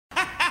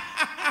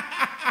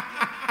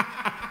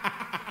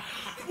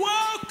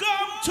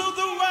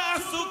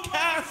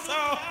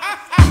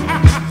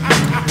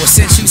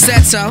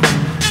said so.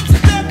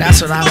 That's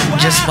what I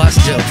just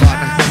must do,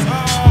 partner.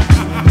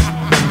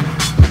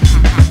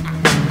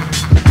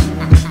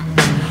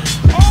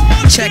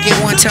 Check it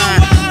one time.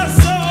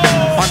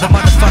 On the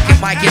motherfucking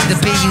mic is the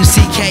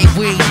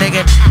B-U-C-K-W,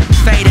 nigga.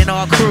 Fading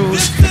all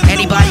crews.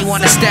 Anybody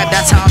wanna step,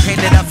 that's how I'm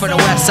hitting it up for the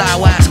West Side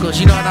Wascals.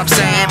 You know what I'm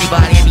saying?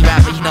 Anybody, any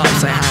rapper, you know what I'm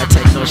saying? I don't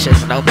take no shit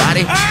from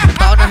nobody.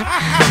 Partner,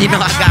 you know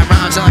I got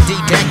rhymes on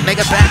D-Deck.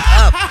 Nigga, back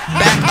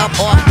up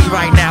off me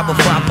right now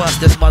before I bust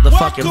this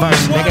motherfucking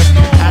verse, nigga.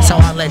 That's how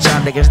I let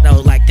y'all niggas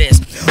know like this.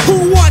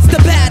 Who wants to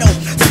battle?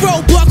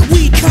 Throw buck,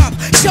 we comp.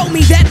 Show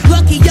me that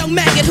lucky young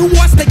maggot who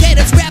wants to get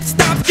his rap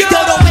stomped. Yo,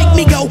 don't make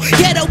me go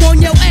ghetto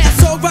on your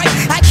ass, alright?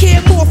 I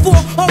care more for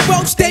a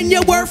roach than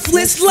your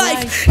worthless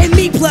life. And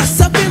me plus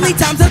a Philly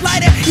times a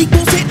lighter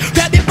equals hit.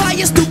 Grab it by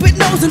your stupid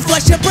nose and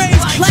flush your brains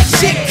like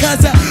shit.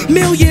 Cause a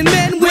million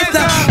men with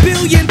a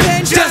billion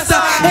pens just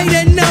ain't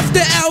enough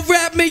to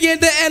out-rap me in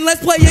the end.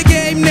 Let's play a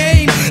game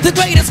name. The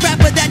greatest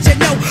rapper that you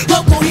know.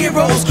 Local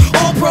heroes,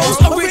 all pros.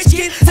 A rich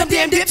kid, some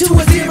damn dip to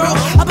a zero.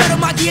 I bet on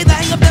my gear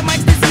that hang up the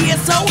mics this year.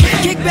 So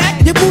kick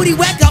back, your booty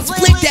whack, I'll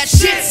split that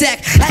shit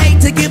sack. I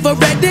hate to give a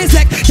red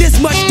sack this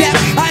much depth.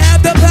 I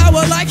have the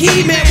power like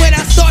He-Man when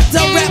I start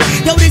to rap.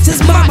 Yo, this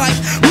is my mic,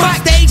 my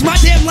stage, my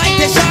damn light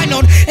to shine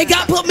on. And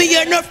God put me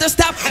a nerve to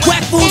stop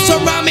whack fools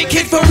surround me,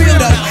 kid, for real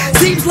though.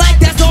 Seems like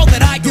that's all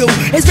that I do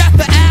is rap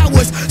for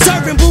hours,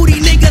 serving booty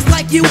niggas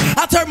like you.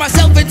 I'll turn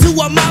myself into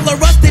a mile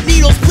of rusted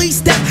needles. Please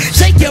step,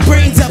 shake your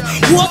brains up,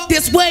 walk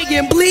this way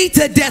and bleed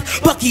to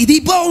death. Bucky the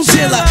Bone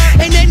Chiller,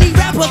 and any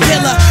rapper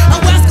killer.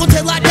 I'm Wasco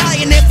till I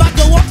die, and if I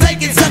go, I'm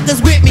taking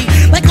suckers with me,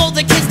 like all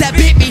the kids that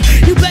bit me.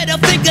 You better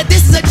figure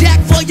this is a jack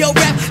for your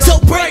rap, so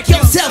break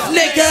yourself,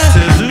 nigga.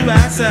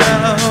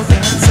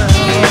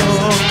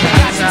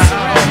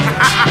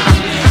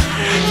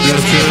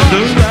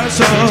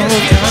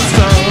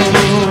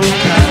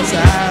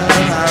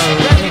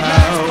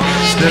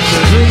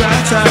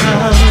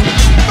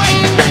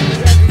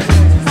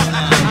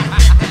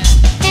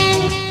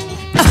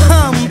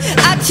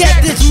 I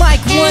checked this mic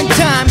one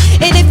time,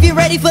 and if you're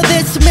ready for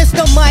this,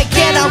 Mr. Mike,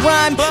 can I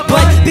rhyme?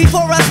 But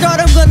before I start,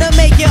 I'm gonna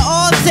make you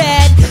all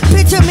sad.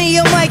 Picture me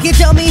a mic and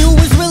tell me who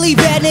was really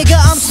bad, nigga.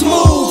 I'm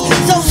smooth,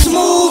 so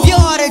smooth, you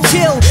ought to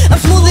chill. I'm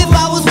smooth if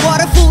I was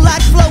water, fool,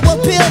 I'd flow a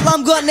pill.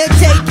 I'm gonna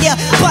take ya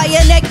by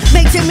your neck,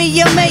 make to me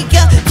a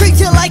maker. Treat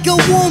you like a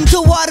womb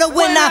to water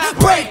when I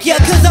break ya.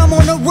 Cause I'm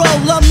on a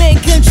roll, I'm in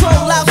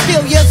control, I'll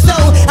steal your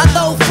soul. I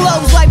throw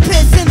flows like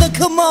piss in the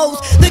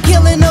commodes. The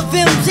killing of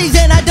MCs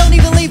and I don't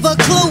even leave a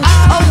clue.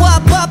 Oh,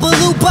 wop, bop, a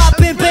loop, bop,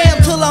 and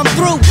bam till I'm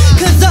through.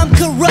 Cause I'm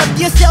corrupt,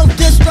 you're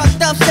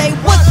self-destructive. Say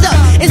what's up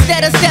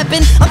instead of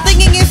stepping. I'm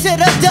thinking you should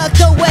have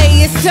ducked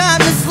away. It's time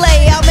to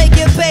slay, I'll make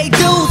you pay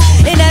dues.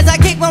 And as I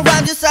kick my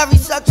rhymes, you're sorry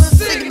suckers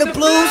sing the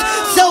blues.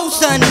 So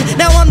son,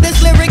 now I'm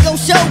this lyrical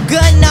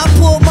shogun. I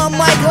pull my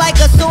mic like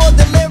a sword.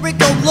 The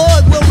lyrical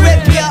lord will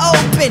rip you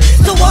open.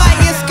 So why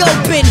you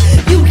scoping?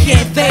 You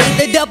can't fade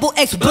the double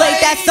X blade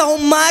that's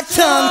on my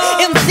tongue.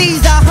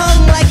 MCs are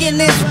hung like in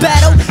this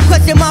battle.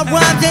 Question my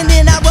rhymes and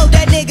then I wrote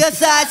that nigga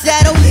side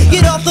saddle.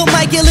 Get off the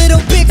mic, you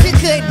little bitch, you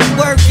couldn't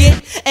work it.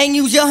 And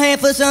use your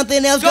hand for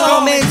something else, go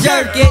home and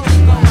jerk it.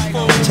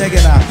 Check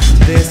it out.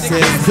 This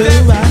is who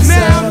I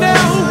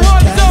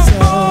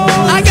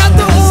I got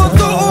the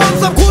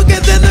arms, I'm quicker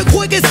than the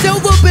quickest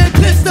silver bit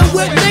pistol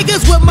with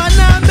niggas with my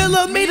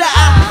 9mm.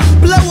 I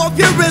blow off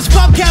your wrist,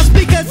 pop cap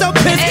speakers, I'm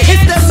pissed.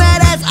 It's the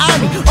mad ass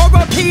army,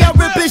 R.I.P. I'm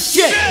ripping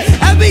shit.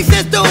 Ever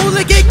since the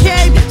hooligan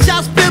came,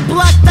 shots spit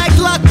block, that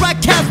Glock, rock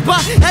Casper,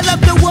 and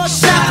left the world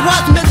shocked.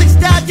 Watch music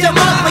style, your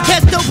mouth, but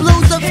catch the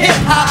blues of hip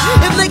hop.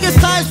 If niggas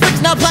science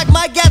fiction, I black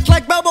my gas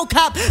like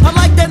RoboCop. I'm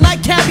like that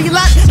night cabbie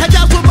lot, I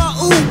dance with my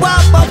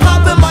ooh-wop. I'm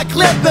popping my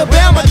clip, and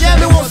bam, my jam,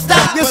 it won't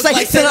stop. You say,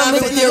 sit on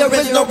with the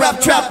original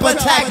rap trap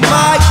attack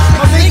mic.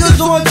 My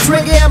fingers on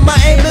trigger and my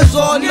aim is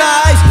all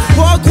nice.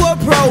 Hardcore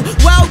pro,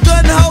 well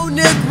done ho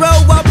Negro.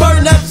 I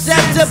burn up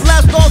sets and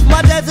blast off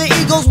my desert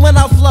eagles when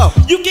I flow.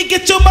 You can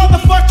get your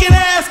motherfucking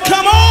ass.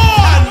 Come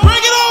on, bring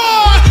it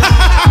on.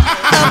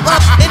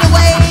 Up, and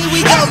away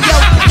we go, yo.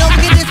 Don't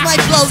forget this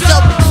mic flow so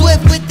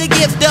swift with the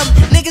gift.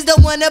 Niggas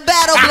don't wanna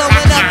battle,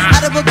 blowing up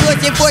out of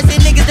proportion, forcing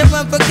niggas to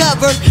run for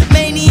cover.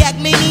 Maniac,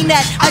 meaning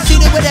that I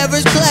shoot it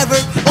whatever's clever,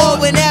 or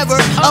whenever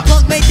a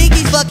punk may think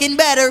he's fucking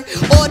better.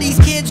 All these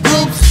kids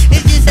groups,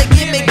 it's just a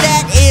gimmick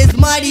that is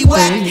mighty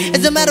whack.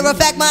 As a matter of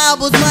fact, my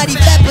album's mighty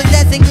fat,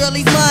 possessing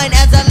girlie's mind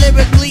as I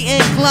lyrically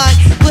incline.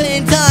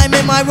 Putting time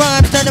in my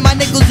rhymes, turning my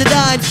nickels to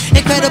dimes.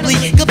 Incredibly,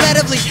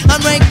 competitively,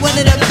 I'm ranked one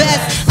of the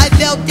best. I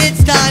felt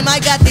it's time, I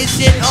got this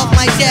shit off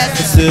my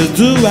chest. This is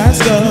do I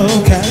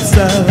go, cash.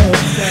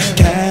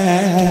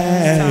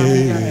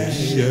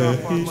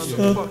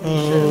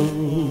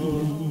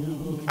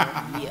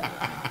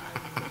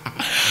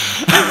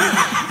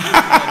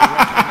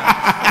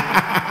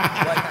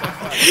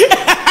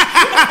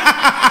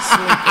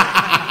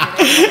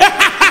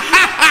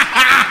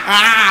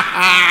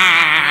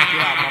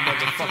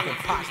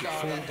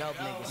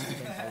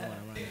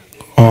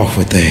 Off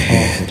with their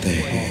head.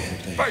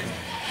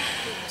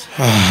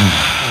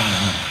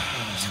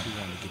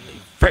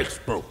 face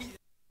broke.